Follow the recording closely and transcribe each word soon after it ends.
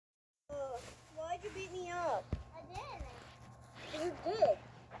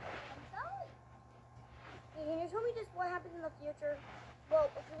Can you tell me just what happens in the future? Well,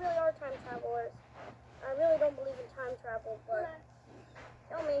 if you really are time travelers, I really don't believe in time travel, but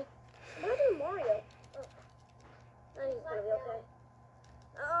tell me. What happened to Mario? Oh, he's gonna be okay.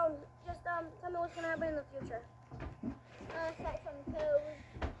 Just tell me what's gonna happen in the future. Set some toes.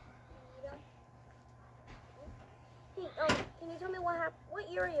 Hey, can you tell me what happened? What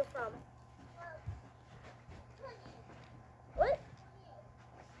year are you from? What?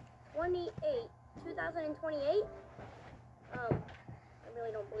 28. 2028? I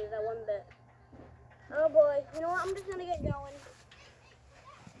really don't believe that one bit. Oh boy. You know what? I'm just gonna get going.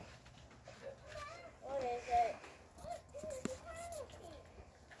 What is it?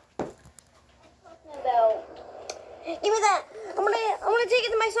 Bell. Give me that. I'm gonna take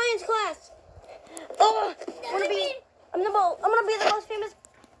it to my science class. Oh, I'm gonna be the most famous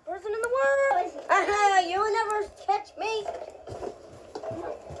person in the world. Aha, you will never catch me.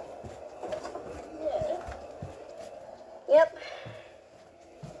 Yep.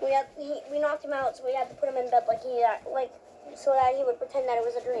 We knocked him out, so we had to put him in bed so that he would pretend that it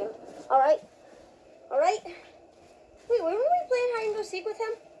was a dream. All right. Wait, weren't we playing hide and go seek with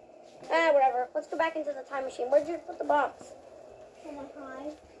him? Whatever. Let's go back into the time machine. Where'd you put the box? Can I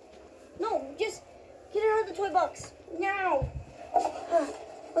hide? No, just get it out of the toy box now.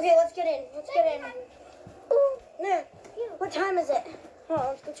 Okay, let's get in. Nah. What time is it? Oh,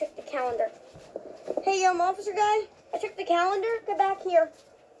 let's go check the calendar. Hey, officer guy. I checked the calendar. Get back here.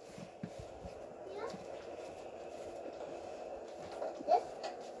 Yeah.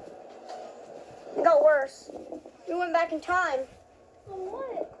 It got worse. We went back in time. For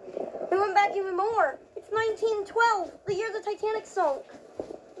what? We went back even more. It's 1912, the year the Titanic sunk.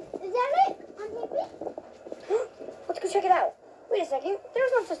 Is that it? On TV? Let's go check it out. Wait a second. There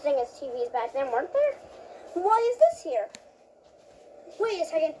was no such thing as TVs back then, weren't there? Why is this here? Wait a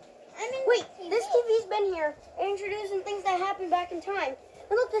second. Wait, this TV's been here, introducing things that happened back in time.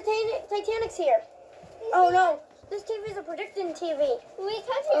 And look, the Titanic's here. Oh no, this TV's a predicting TV. We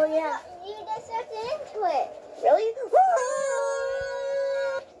touched it. Oh yeah. You just stepped into it. Really?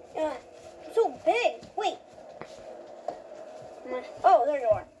 It's so big. Wait. Oh, there you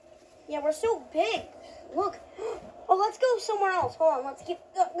are. Yeah, we're so big. Look. Oh, let's go somewhere else. Hold on, let's keep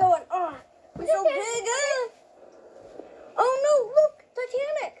going. Oh, we're so big. Oh no, look,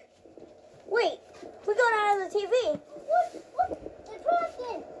 Titanic. Wait, we got out of the TV. Look, it's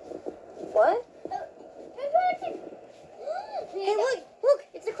rocking. What? It's rocking. Hey, look,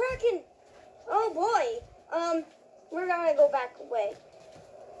 it's a Kraken. Oh boy. We're gonna go back away.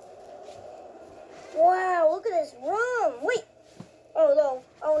 Wow, look at this room. Wait. Oh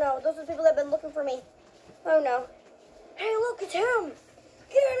no, those are people that have been looking for me. Oh no. Hey, look, it's him.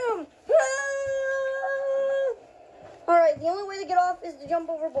 Get him. Ah! All right, the only way to get off is to jump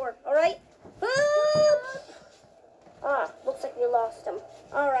overboard. All right. Looks like we lost him.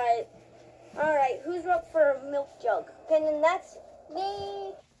 All right. Who's up for a milk jug? Okay, and then that's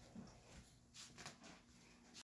Me.